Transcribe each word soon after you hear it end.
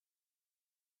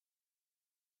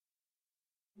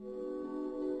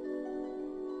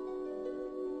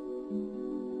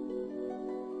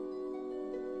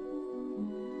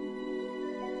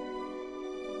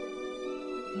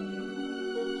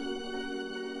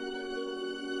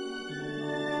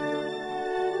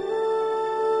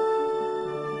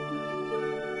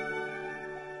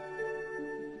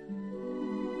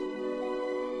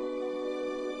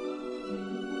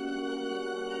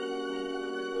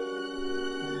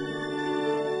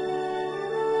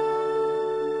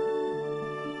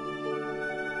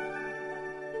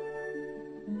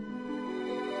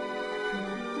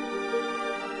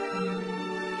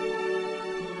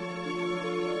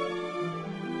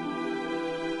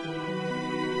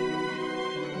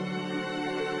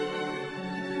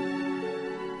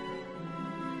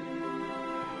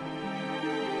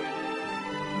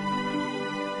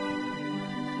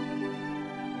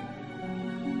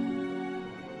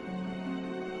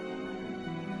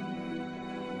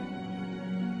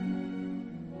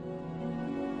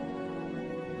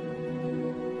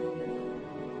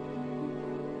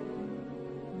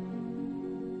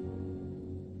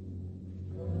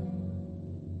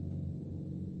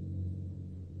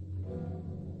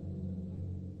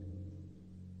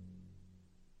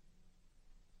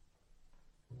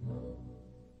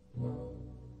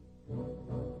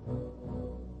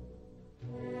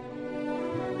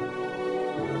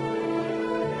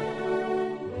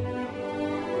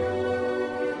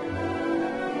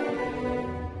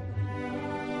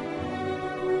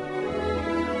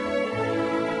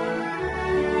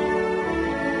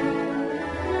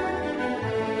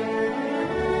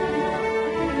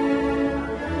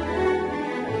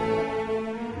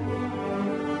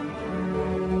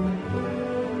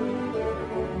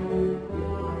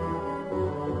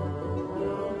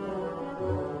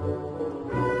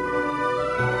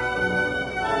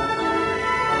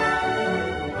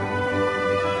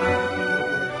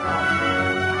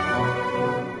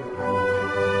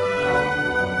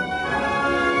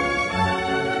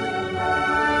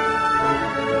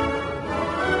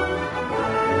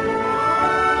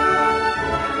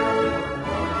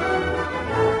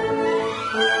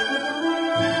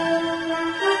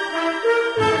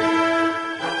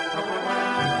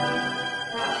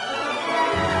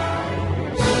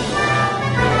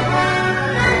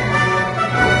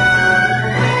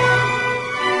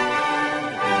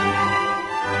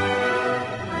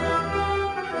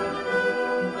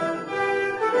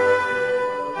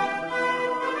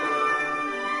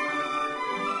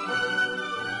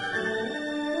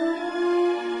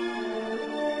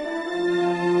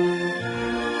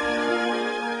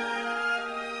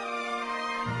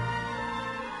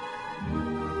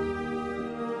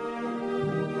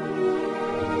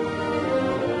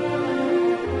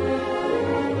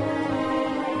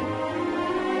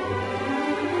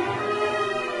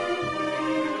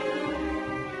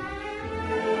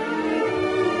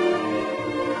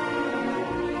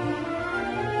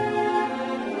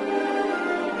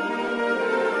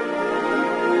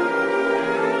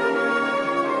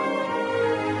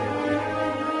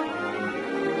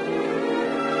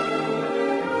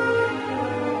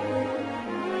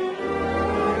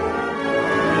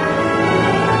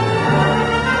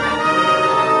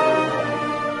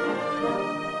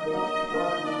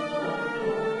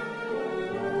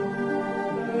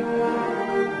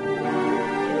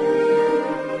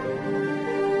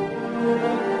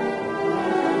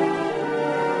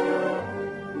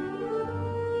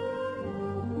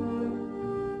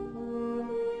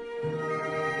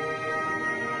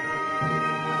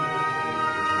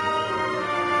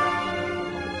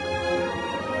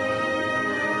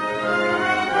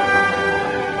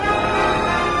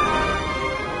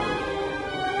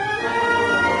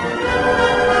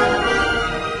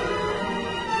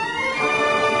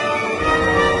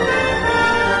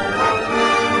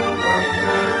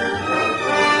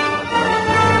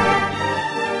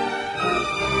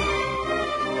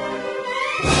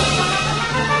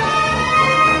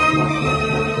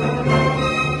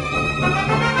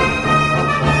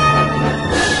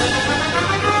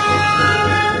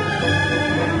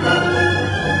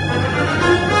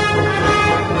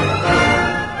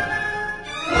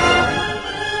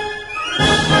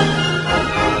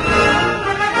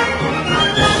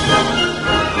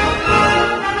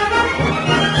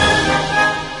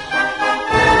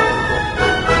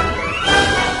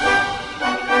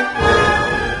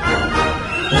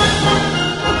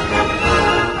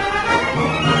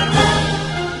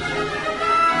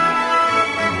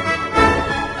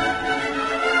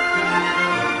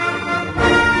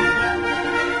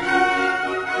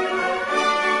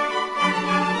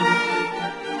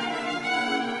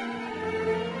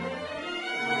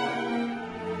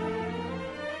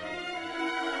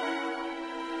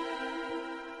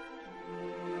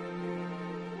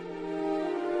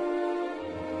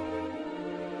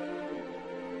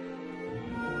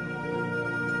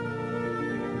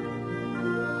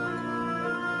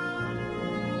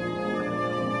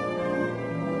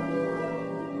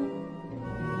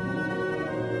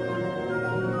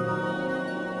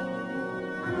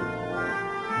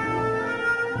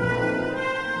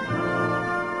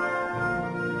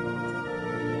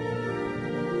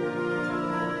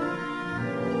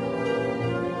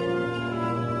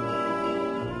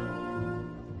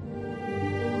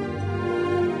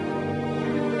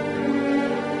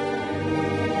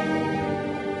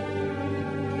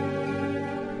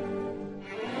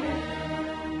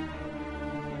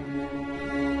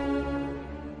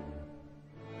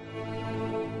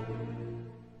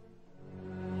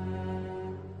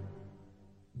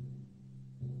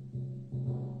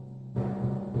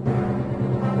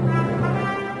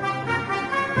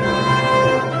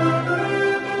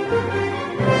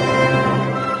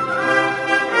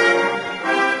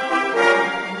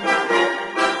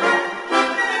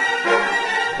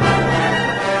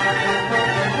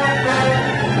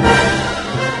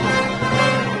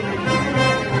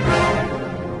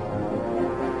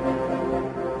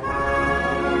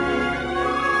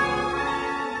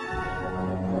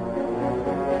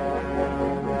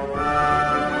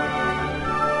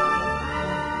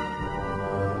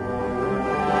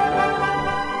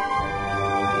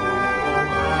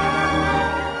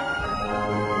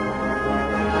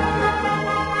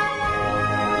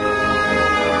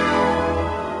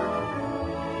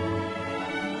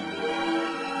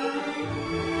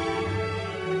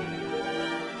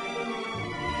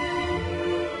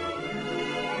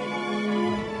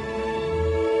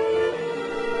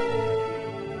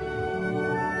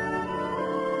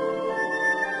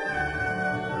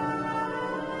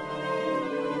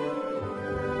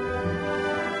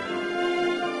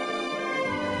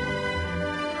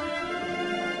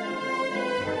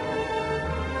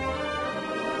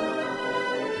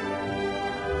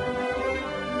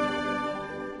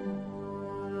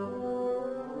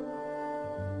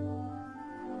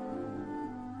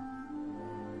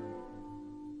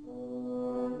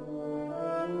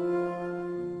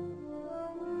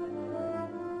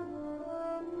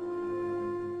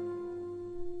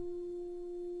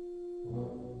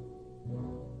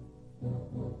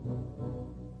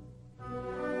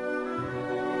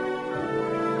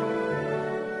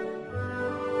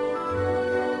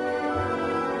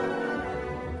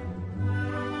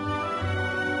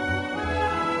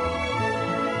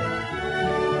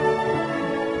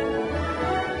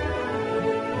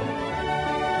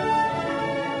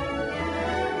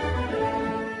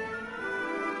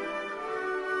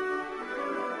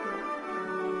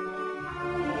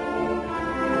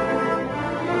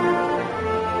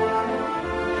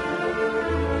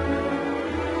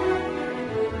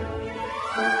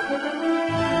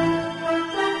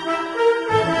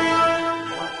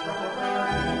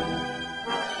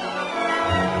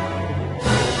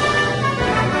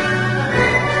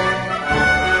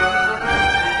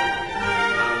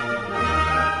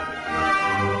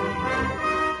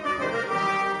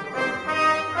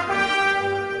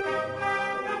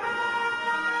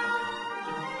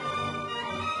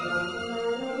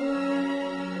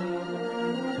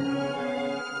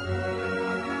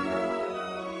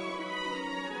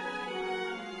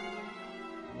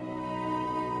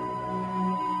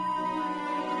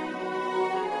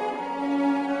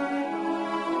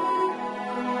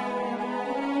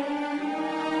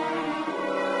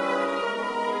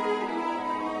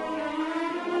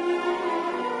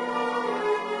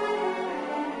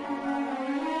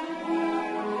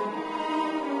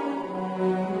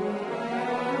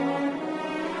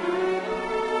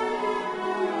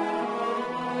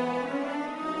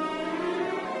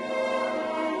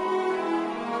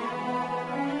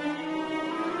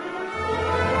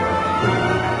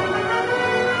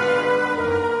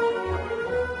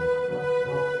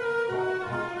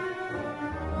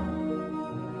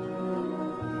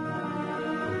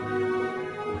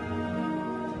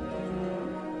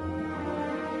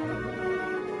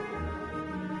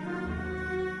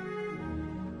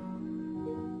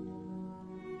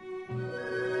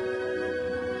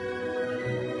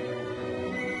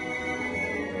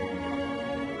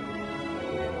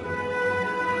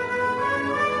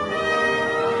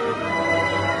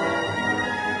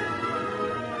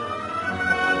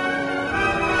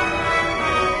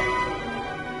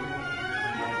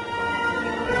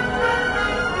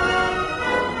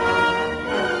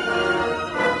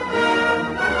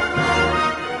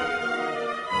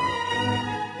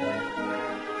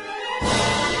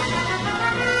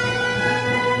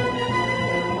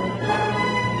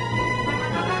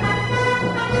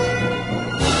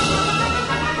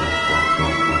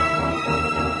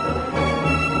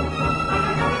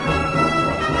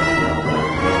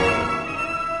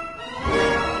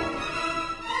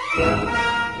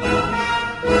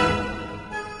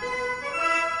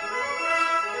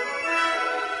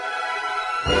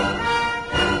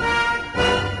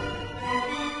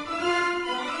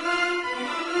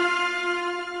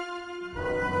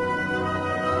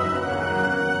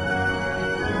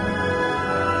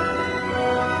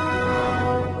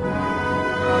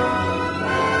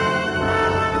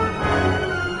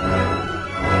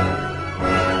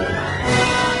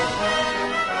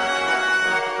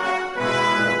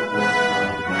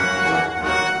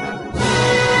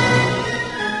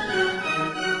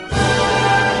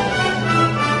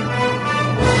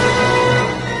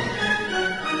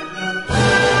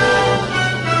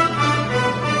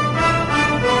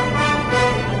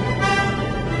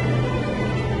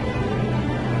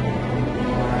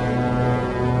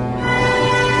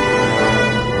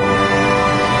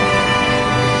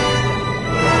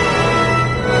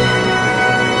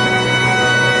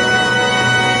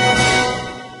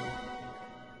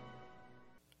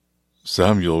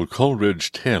Samuel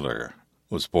Coleridge Taylor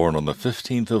was born on the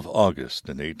 15th of August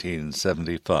in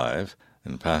 1875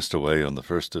 and passed away on the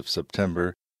 1st of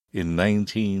September in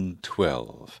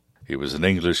 1912. He was an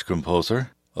English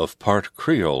composer of part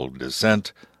Creole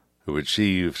descent who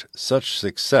achieved such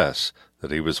success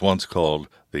that he was once called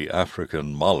the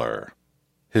African Mahler.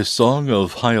 His Song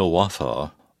of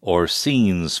Hiawatha, or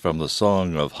Scenes from the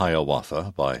Song of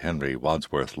Hiawatha by Henry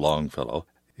Wadsworth Longfellow,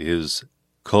 is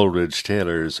Coleridge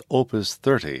Taylor's Opus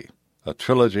 30, a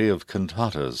trilogy of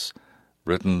cantatas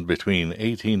written between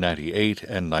 1898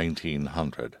 and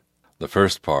 1900. The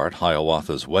first part,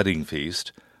 Hiawatha's Wedding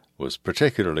Feast, was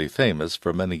particularly famous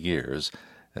for many years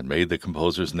and made the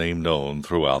composer's name known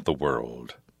throughout the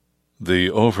world.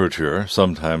 The overture,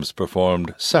 sometimes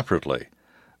performed separately,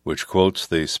 which quotes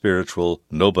the spiritual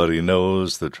 "Nobody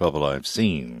Knows the Trouble I've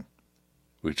Seen."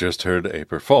 We just heard a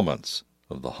performance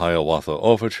of the Hiawatha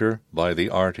Overture by the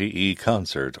RTE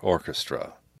Concert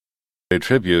Orchestra. A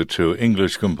tribute to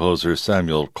English composer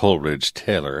Samuel Coleridge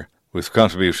Taylor, with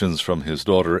contributions from his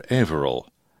daughter Averill.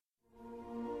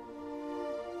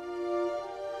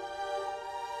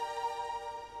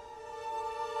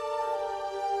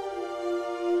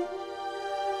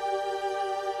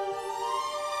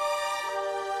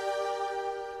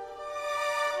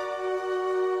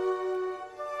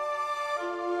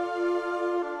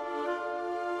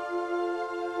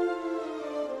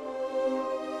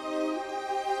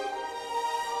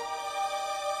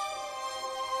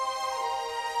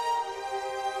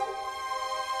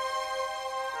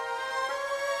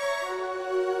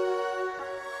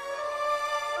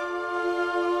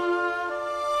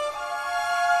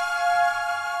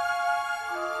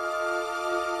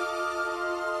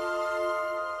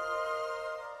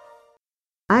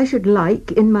 I should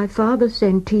like, in my father's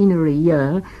centenary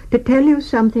year, to tell you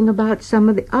something about some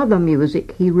of the other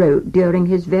music he wrote during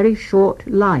his very short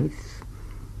life.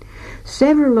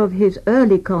 Several of his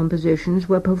early compositions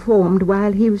were performed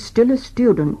while he was still a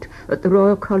student at the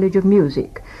Royal College of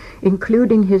Music,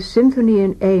 including his Symphony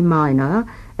in A minor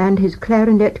and his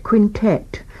Clarinet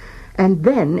Quintet. And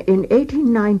then, in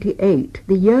 1898,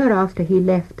 the year after he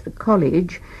left the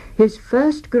college, his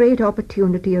first great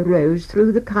opportunity arose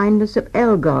through the kindness of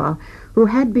Elgar, who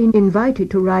had been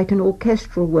invited to write an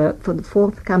orchestral work for the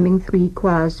forthcoming Three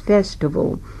Choirs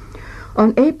Festival.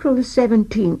 On April the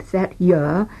 17th that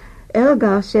year,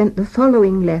 Elgar sent the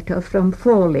following letter from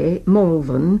Fawley,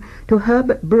 Malvern, to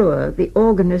Herbert Brewer, the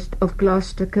organist of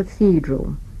Gloucester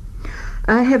Cathedral.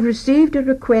 I have received a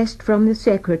request from the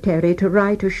secretary to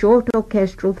write a short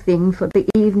orchestral thing for the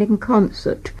evening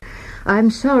concert.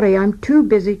 I'm sorry I'm too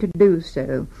busy to do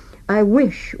so. I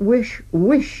wish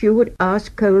you would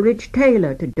ask Coleridge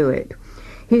Taylor to do it.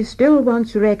 He still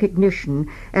wants recognition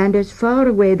and is far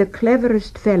away the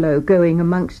cleverest fellow going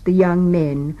amongst the young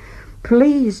men.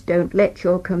 Please don't let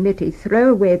your committee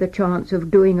throw away the chance of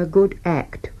doing a good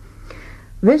act.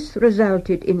 This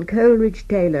resulted in Coleridge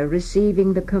Taylor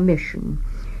receiving the commission.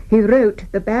 He wrote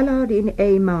the Ballade in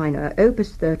A minor,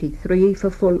 Opus 33,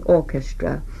 for full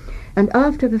orchestra, and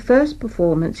after the first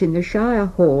performance in the Shire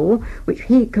Hall, which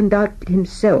he conducted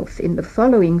himself in the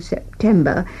following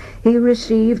September, he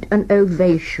received an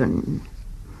ovation.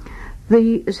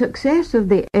 The success of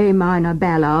the A minor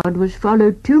ballad was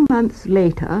followed 2 months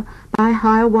later by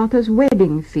Hiawatha's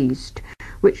Wedding Feast,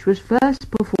 which was first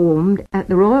performed at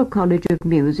the Royal College of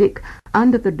Music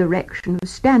under the direction of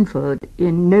Stanford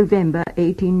in November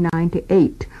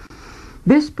 1898.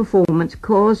 This performance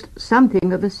caused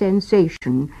something of a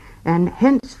sensation, and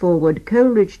henceforward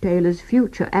Coleridge Taylor's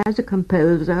future as a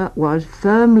composer was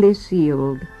firmly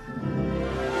sealed.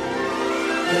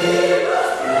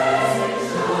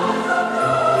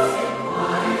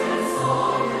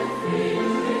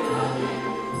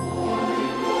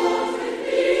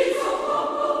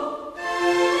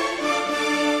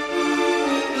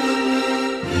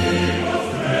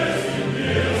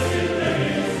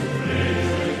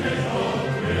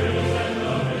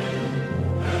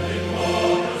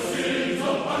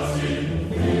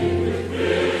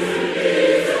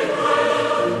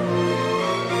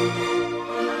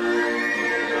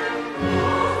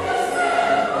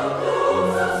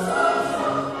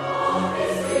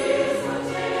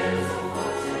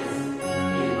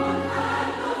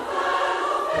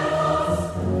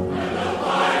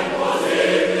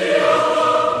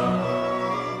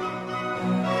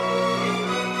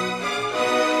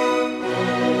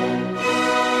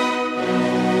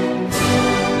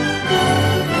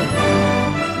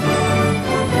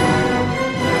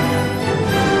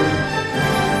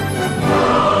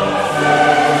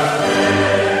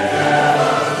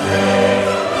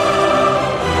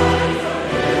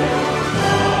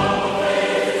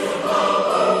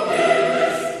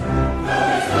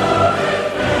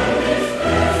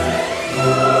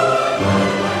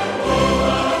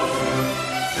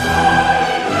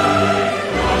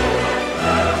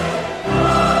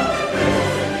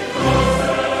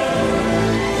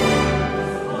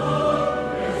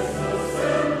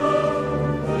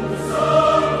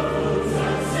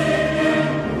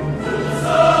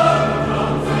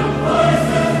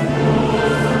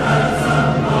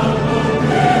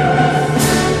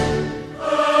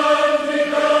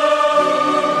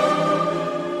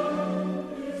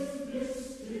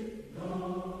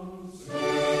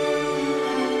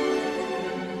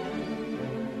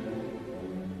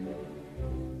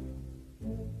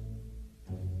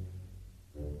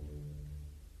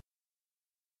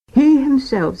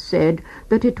 himself said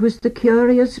that it was the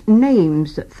curious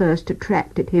names that first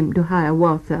attracted him to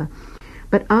Hiawatha,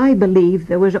 but I believe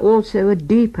there was also a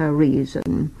deeper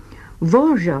reason.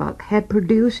 Dvorak had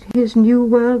produced his New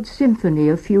World Symphony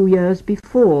a few years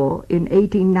before, in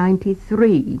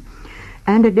 1893,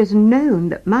 and it is known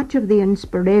that much of the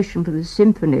inspiration for the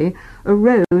symphony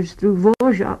arose through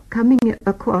Dvorak coming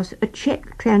across a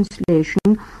Czech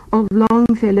translation of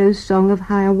Longfellow's Song of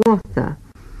Hiawatha.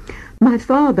 My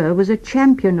father was a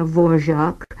champion of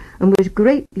Dvorak and was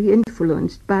greatly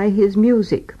influenced by his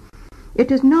music.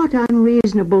 It is not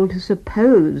unreasonable to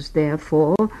suppose,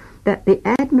 therefore, that the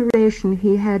admiration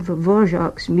he had for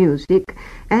Dvorak's music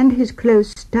and his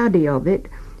close study of it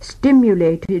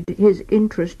stimulated his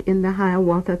interest in the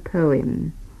Hiawatha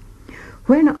poem.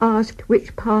 When asked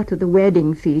which part of the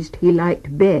wedding feast he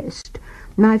liked best,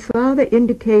 my father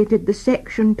indicated the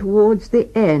section towards the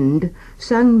end,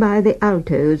 sung by the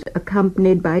altos,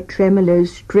 accompanied by tremolo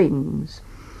strings.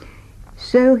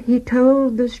 So he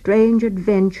told the strange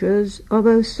adventures of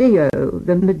Osseo,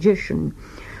 the magician,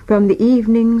 from the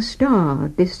evening star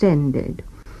descended.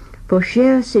 For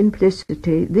sheer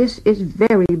simplicity, this is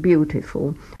very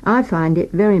beautiful. I find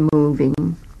it very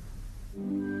moving.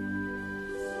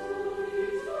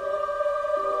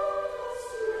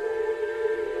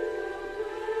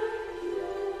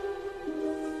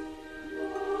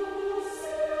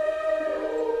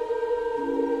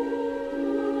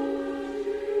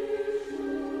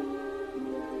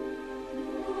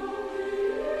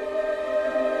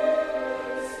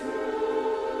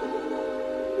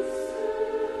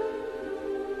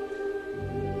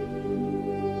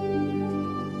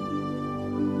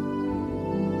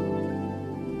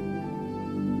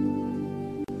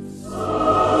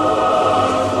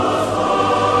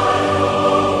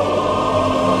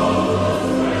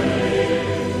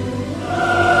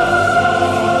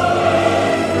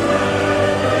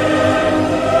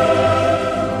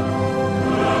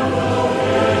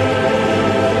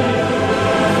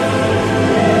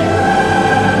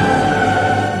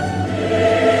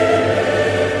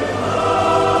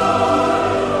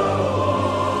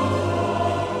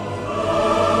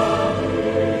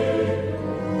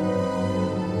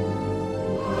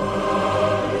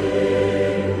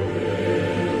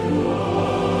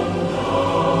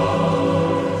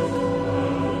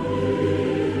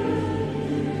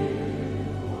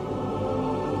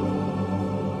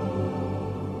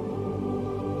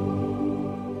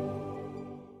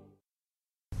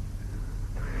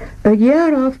 A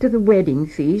year after the wedding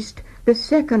feast, the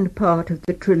second part of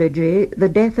the trilogy, The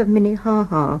Death of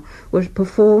Minnehaha, was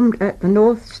performed at the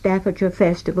North Staffordshire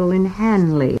Festival in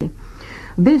Hanley.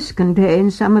 This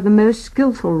contains some of the most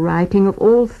skilful writing of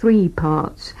all three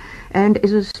parts, and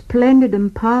is a splendid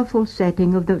and powerful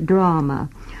setting of the drama.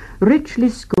 Richly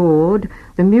scored,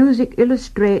 the music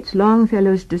illustrates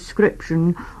Longfellow's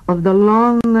description of the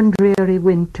long and dreary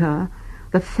winter,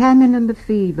 the famine and the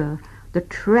fever, the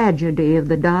tragedy of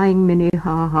the dying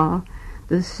Minnehaha,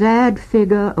 the sad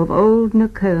figure of old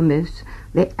Nokomis,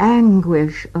 the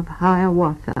anguish of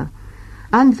Hiawatha.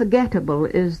 Unforgettable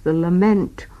is the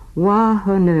lament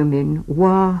Wah-Honomin,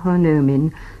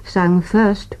 Wah-Honomin, sung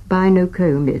first by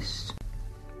Nokomis.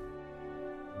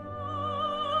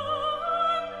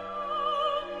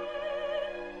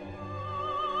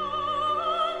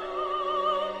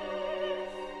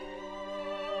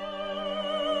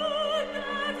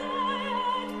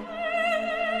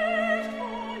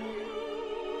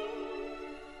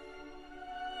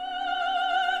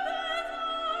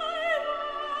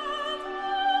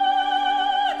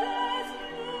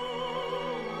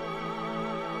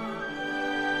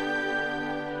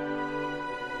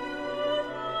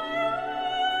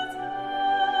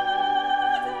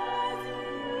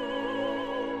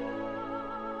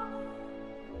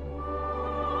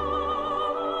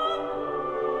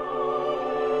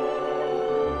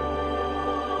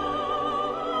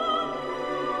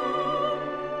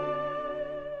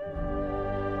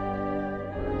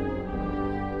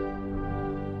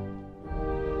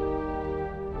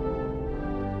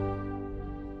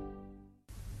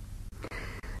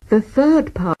 The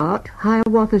third part,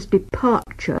 Hiawatha's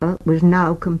Departure, was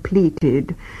now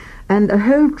completed, and the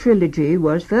whole trilogy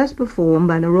was first performed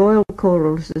by the Royal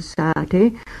Choral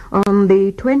Society on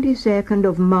the 22nd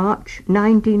of March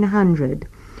 1900.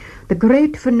 The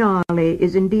great finale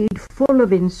is indeed full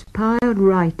of inspired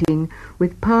writing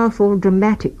with powerful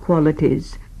dramatic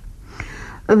qualities.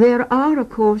 There are, of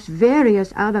course,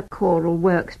 various other choral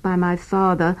works by my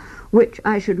father, which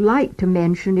I should like to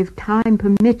mention if time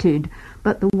permitted,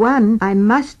 but the one I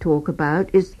must talk about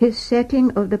is his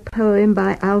setting of the poem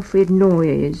by Alfred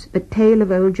Noyes, A Tale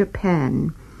of Old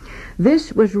Japan.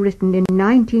 This was written in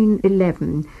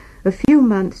 1911, a few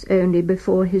months only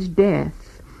before his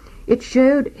death. It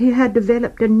showed he had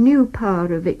developed a new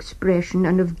power of expression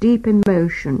and of deep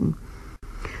emotion.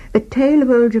 A Tale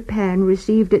of Old Japan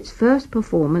received its first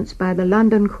performance by the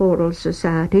London Choral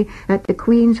Society at the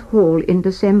Queen's Hall in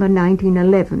December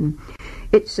 1911.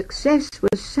 Its success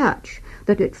was such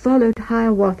that it followed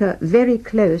Hiawatha very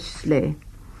closely.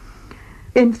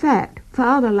 In fact,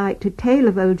 Father liked A Tale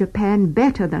of Old Japan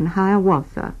better than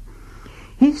Hiawatha.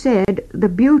 He said, "The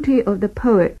beauty of the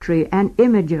poetry and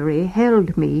imagery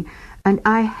held me, and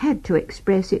I had to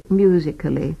express it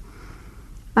musically."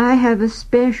 I have a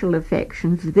special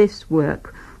affection for this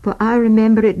work, for I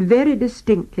remember it very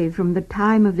distinctly from the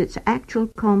time of its actual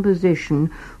composition,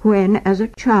 when, as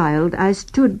a child, I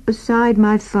stood beside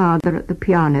my father at the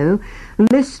piano,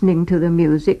 listening to the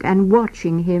music and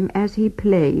watching him as he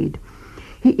played.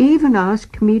 He even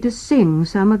asked me to sing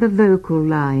some of the vocal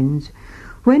lines.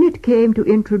 When it came to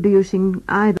introducing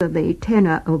either the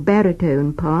tenor or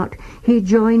baritone part, he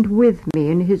joined with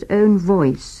me in his own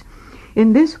voice.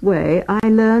 In this way I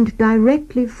learned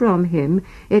directly from him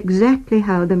exactly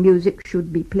how the music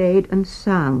should be played and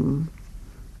sung.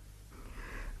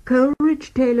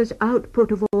 Coleridge Taylor's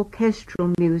output of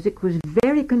orchestral music was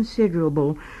very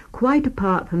considerable, quite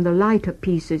apart from the lighter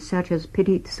pieces such as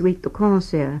Petite Suite de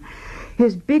Concert.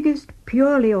 His biggest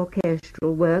purely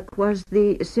orchestral work was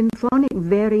the Symphonic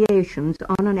Variations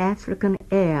on an African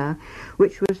Air,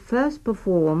 which was first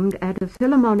performed at a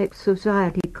Philharmonic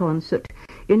Society concert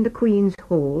in the Queen's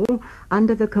Hall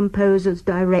under the composer's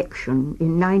direction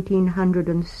in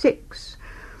 1906.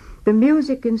 The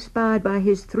music inspired by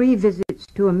his 3 visits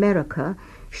to America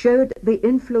showed the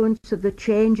influence of the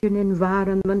change in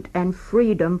environment and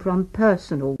freedom from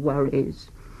personal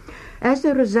worries. As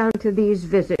a result of these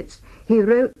visits, he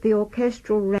wrote the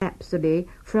orchestral rhapsody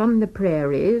From the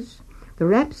Prairies, the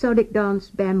rhapsodic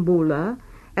dance Bamboula,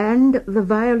 and the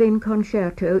violin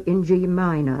concerto in G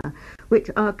minor, which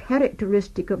are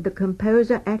characteristic of the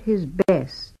composer at his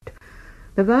best.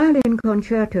 The violin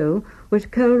concerto was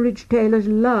Coleridge Taylor's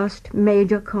last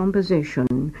major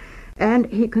composition, and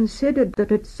he considered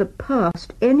that it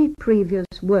surpassed any previous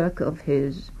work of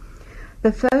his.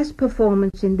 The first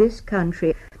performance in this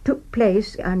country took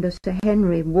place under Sir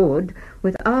Henry Wood,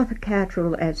 with Arthur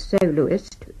Cattrall as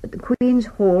soloist, at the Queen's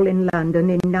Hall in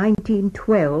London in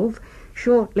 1912,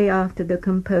 shortly after the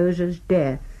composer's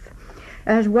death.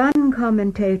 As one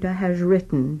commentator has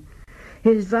written,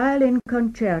 his violin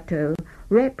concerto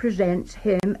represents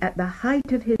him at the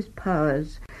height of his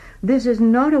powers. This is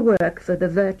not a work for the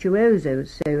virtuoso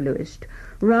soloist.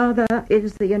 Rather, it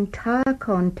is the entire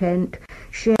content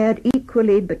shared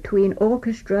equally between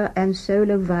orchestra and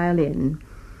solo violin.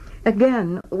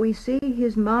 Again, we see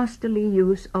his masterly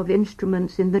use of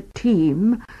instruments in the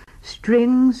theme,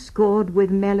 strings scored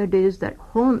with melodies that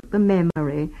haunt the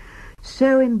memory,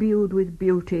 so imbued with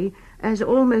beauty as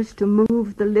almost to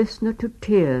move the listener to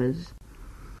tears.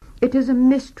 It is a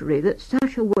mystery that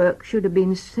such a work should have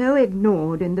been so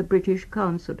ignored in the British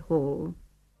Concert Hall.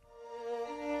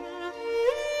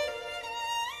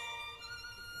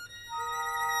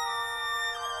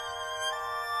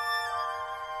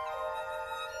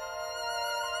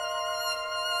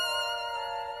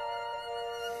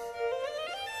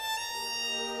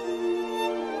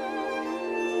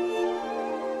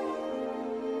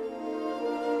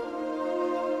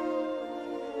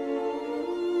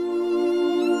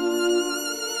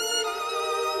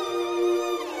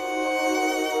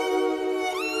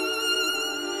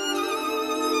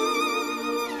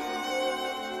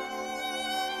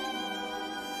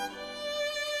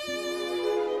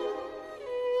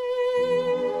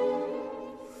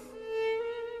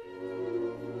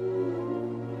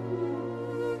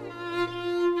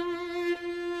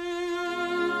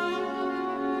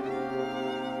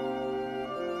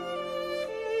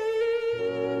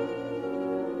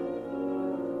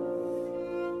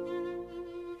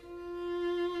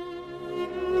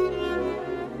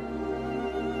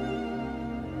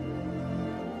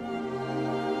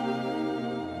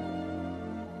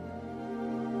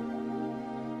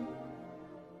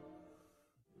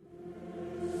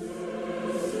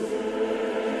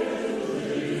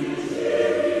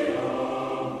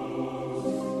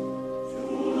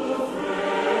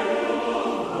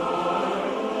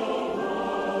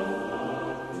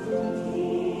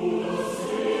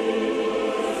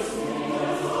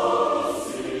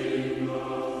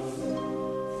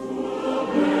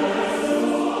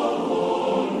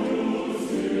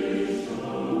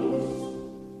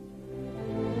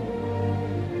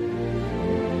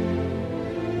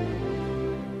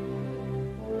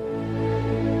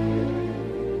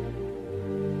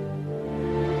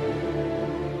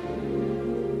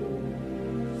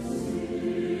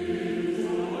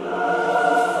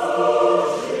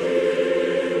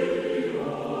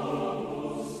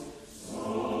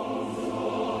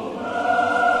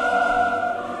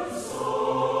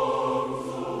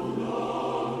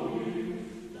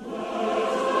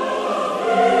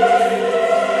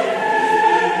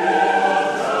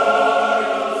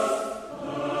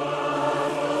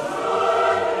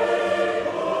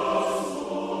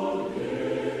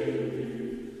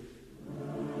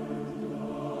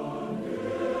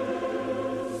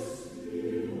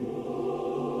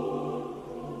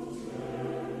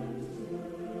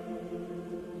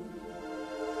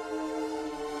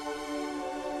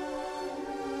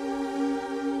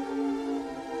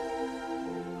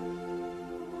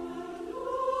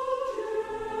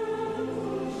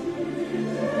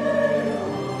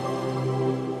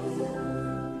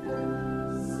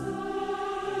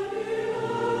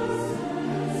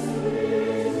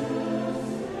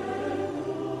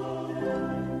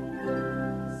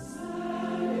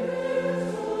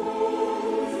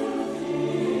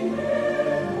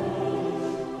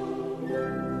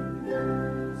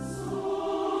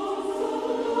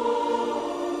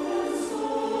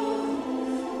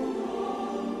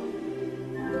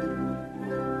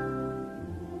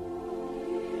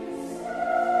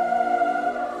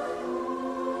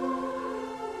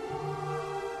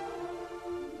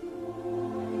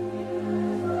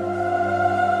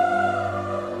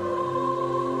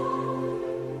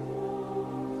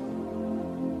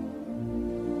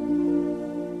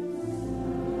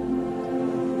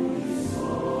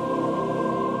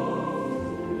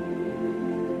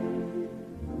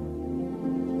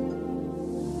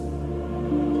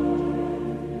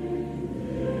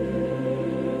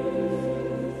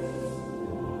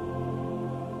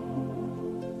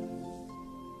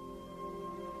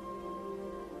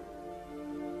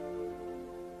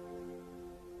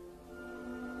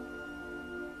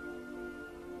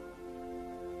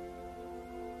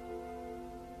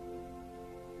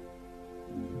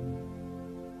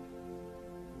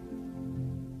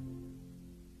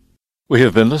 We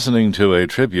have been listening to a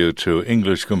tribute to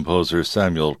English composer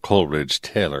Samuel Coleridge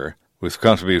Taylor, with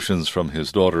contributions from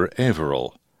his daughter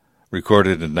Averill,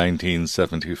 recorded in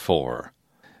 1974.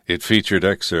 It featured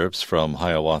excerpts from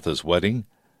Hiawatha's Wedding,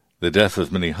 The Death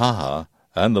of Minnehaha,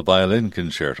 and the Violin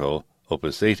Concerto,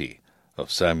 Opus 80, of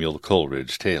Samuel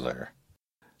Coleridge Taylor.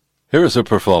 Here is a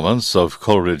performance of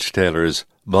Coleridge Taylor's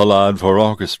Ballade for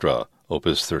Orchestra,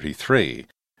 Opus 33.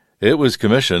 It was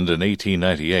commissioned in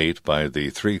 1898 by the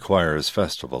Three Choirs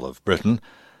Festival of Britain,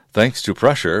 thanks to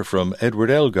pressure from Edward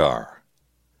Elgar,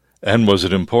 and was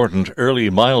an important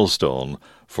early milestone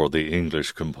for the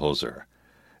English composer.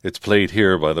 It's played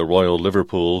here by the Royal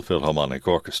Liverpool Philharmonic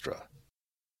Orchestra.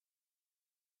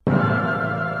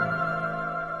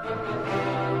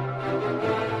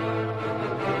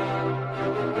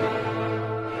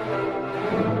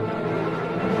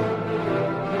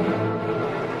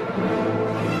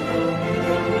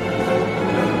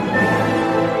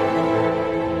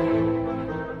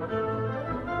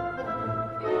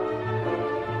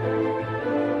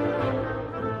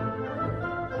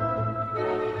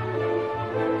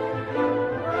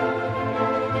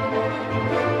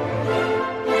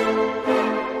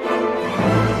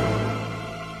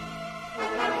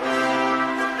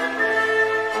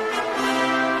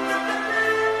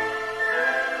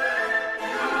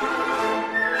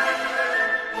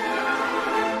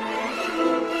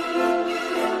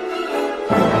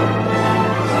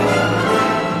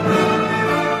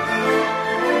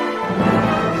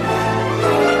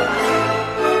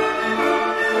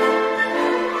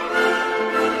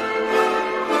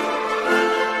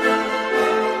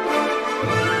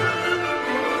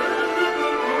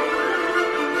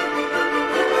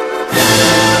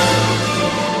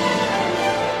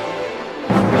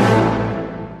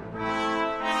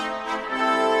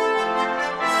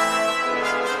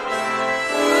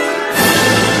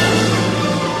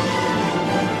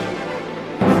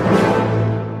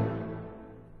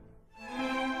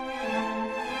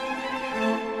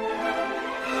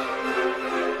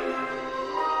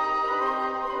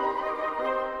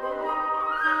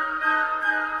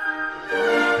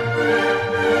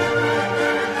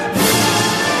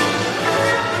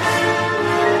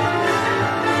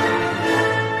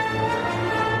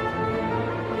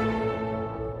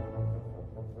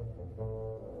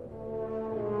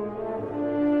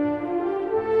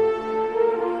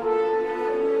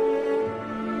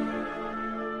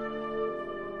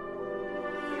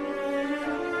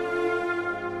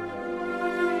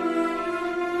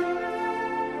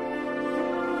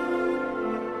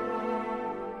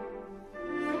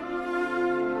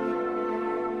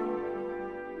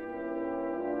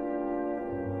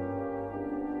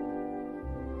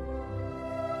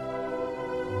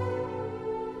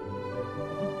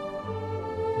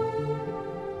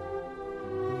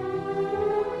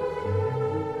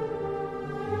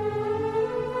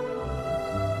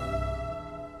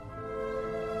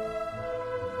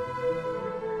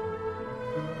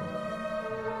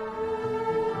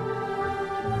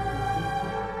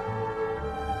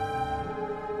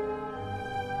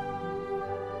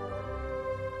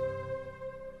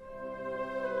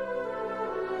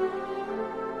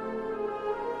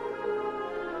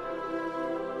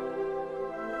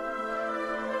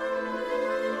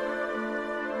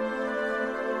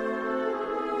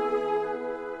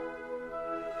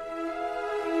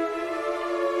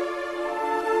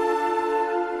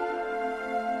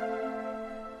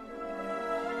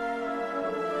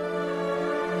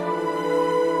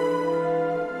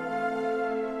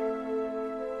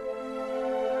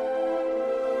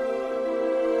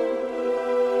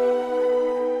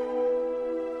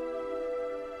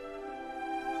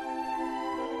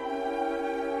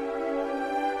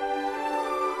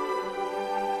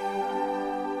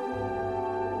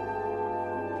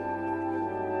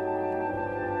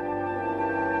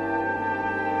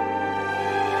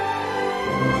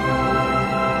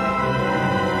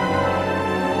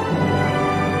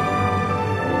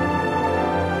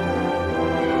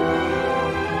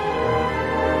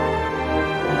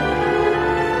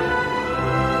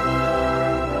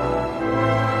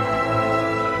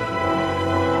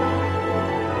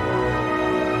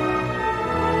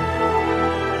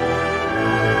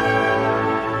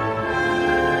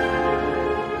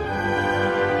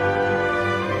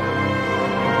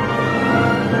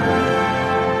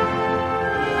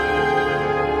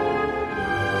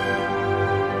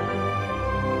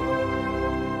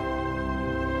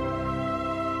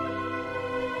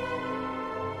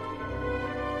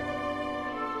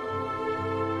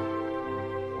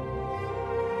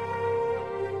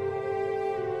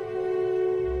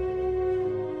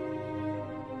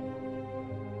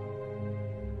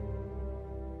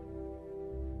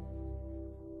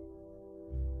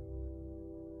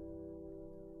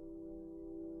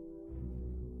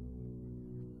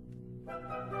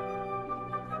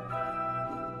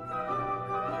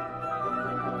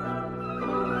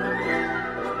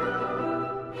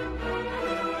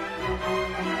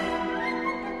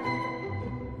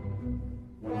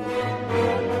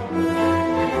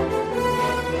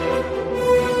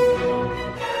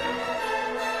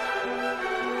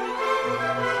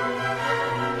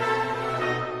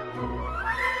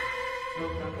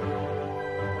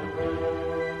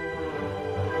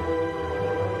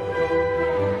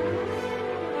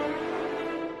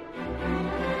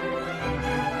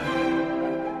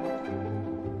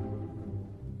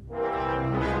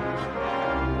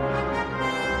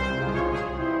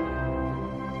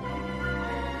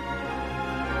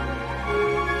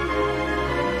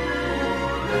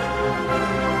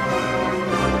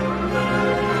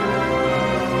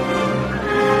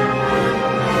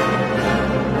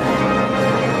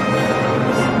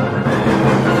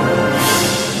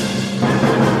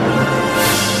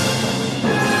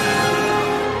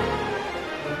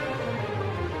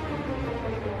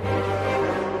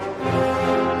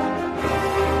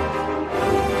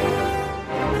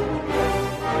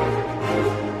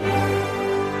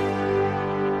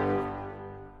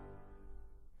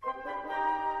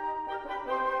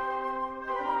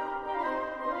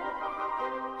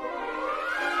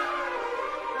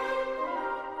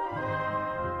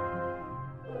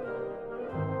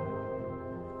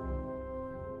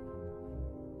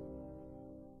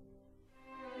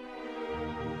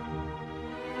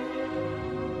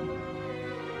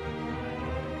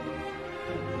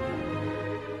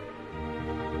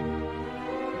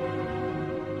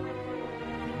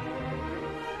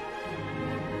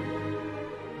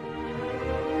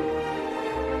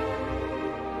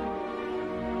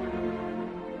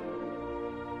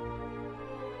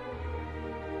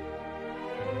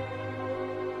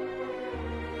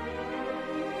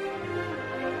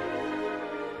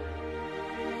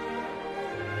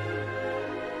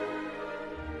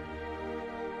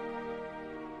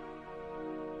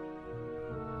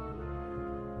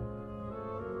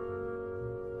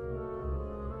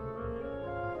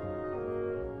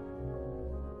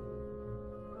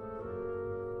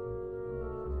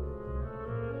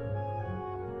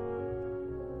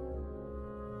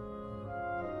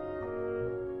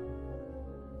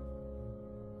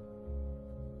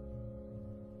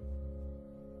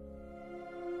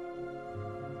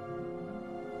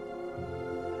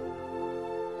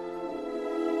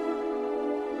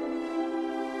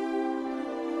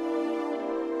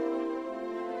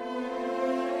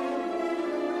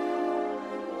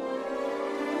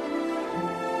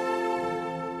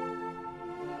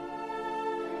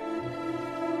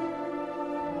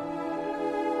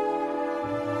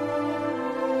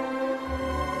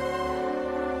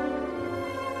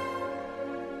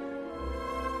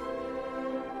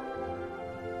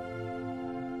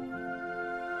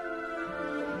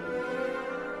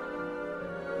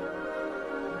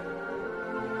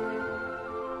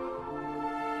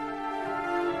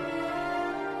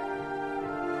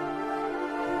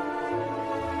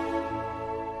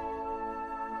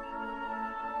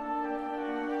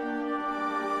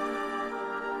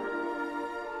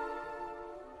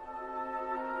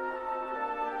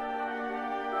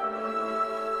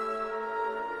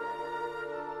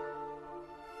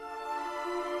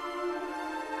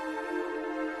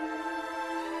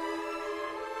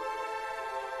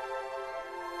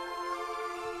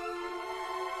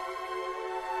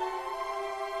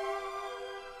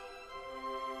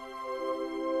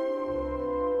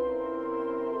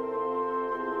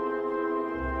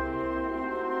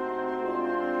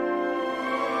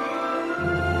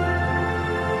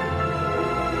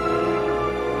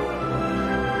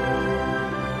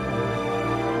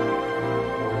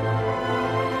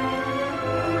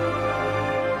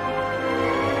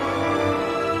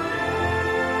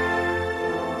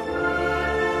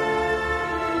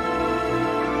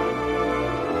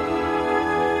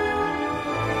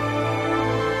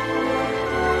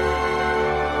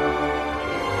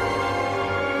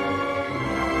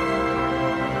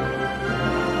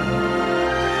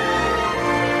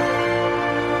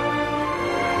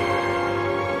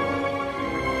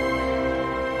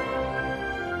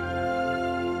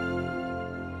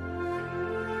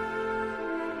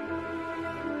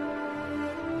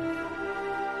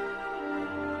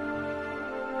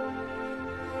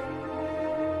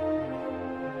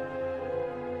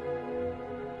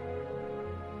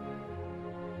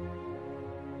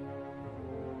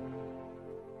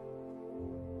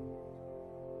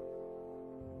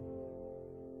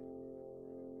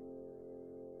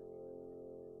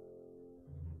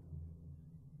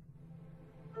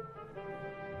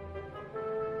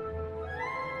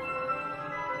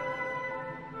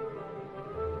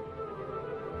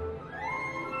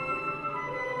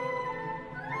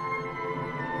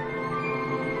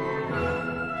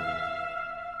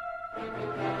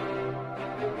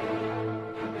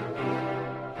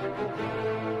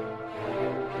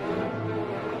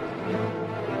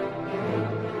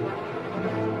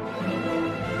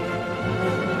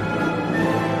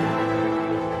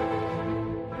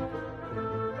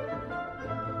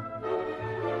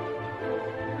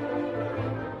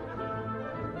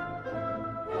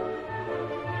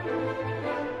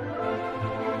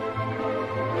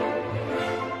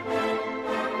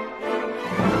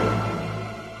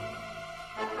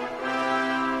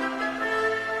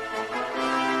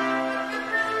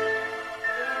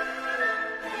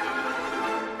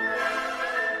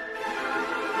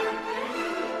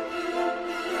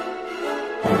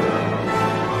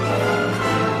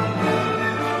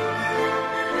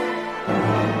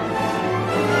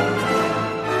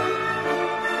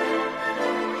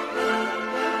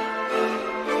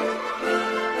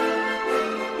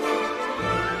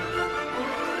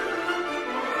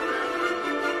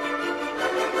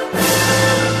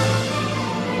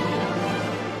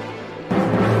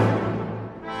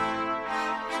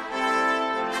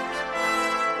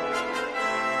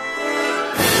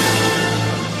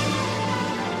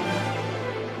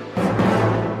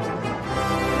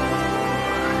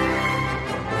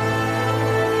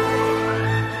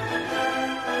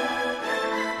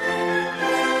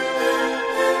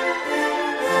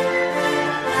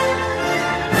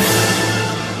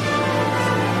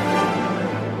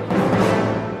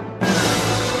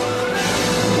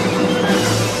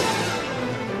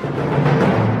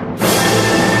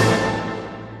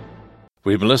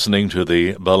 We've been listening to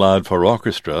the Ballade for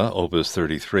Orchestra, Opus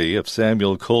 33, of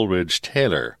Samuel Coleridge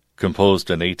Taylor, composed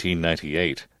in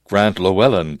 1898. Grant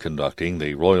Llewellyn conducting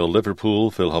the Royal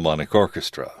Liverpool Philharmonic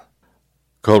Orchestra.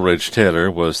 Coleridge Taylor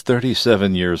was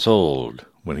 37 years old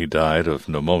when he died of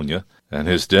pneumonia, and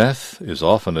his death is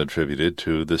often attributed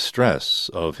to the stress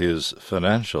of his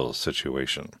financial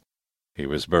situation. He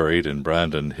was buried in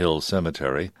Brandon Hill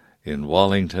Cemetery in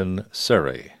Wallington,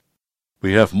 Surrey.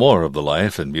 We have more of the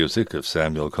life and music of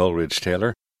Samuel Coleridge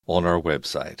Taylor on our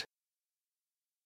website.